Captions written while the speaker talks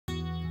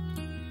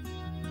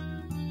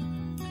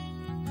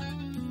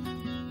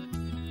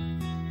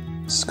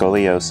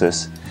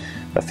scoliosis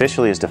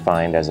officially is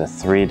defined as a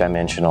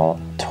three-dimensional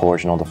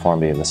torsional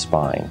deformity of the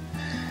spine.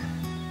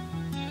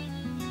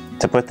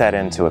 To put that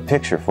into a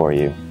picture for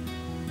you,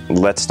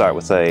 let's start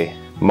with a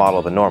model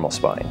of a normal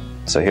spine.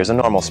 So here's a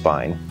normal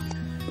spine.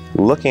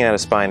 Looking at a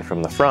spine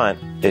from the front,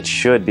 it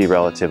should be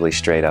relatively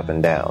straight up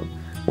and down.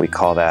 We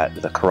call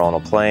that the coronal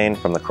plane.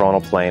 From the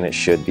coronal plane, it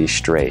should be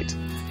straight.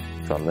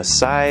 From the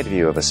side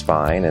view of a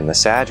spine in the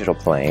sagittal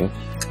plane,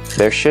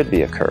 there should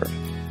be a curve.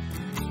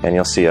 And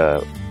you'll see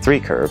a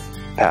three-curve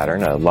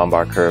pattern, a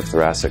lumbar curve,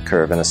 thoracic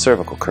curve, and a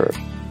cervical curve.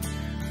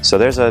 So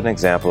there's an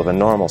example of a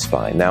normal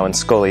spine. Now in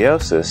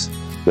scoliosis,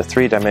 the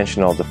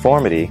three-dimensional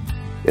deformity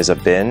is a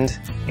bend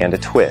and a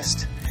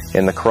twist.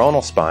 In the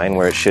coronal spine,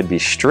 where it should be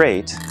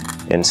straight,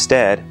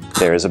 instead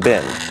there is a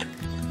bend.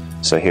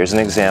 So here's an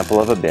example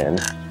of a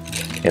bend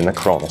in the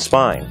coronal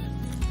spine.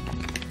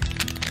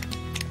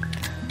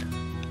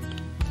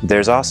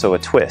 There's also a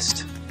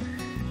twist,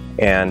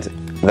 and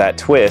that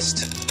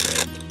twist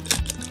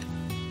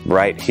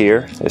right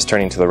here is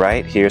turning to the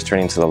right, here is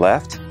turning to the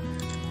left.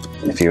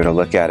 If you were to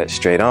look at it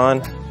straight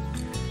on,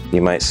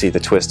 you might see the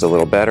twist a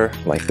little better,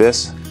 like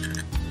this.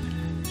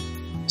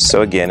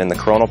 So again, in the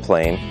coronal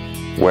plane,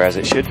 whereas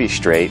it should be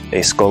straight,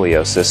 a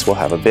scoliosis will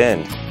have a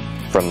bend.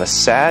 From the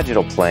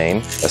sagittal plane,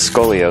 a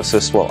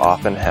scoliosis will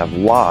often have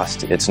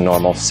lost its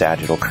normal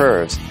sagittal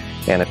curves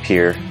and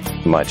appear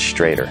much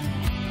straighter.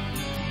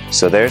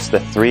 So there's the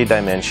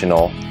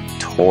three-dimensional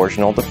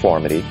torsional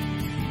deformity.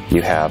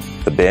 You have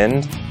the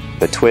bend,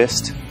 the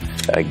twist,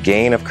 a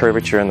gain of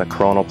curvature in the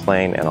coronal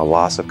plane, and a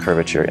loss of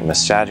curvature in the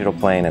sagittal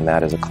plane, and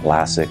that is a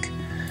classic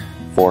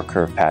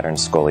four-curve pattern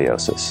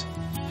scoliosis.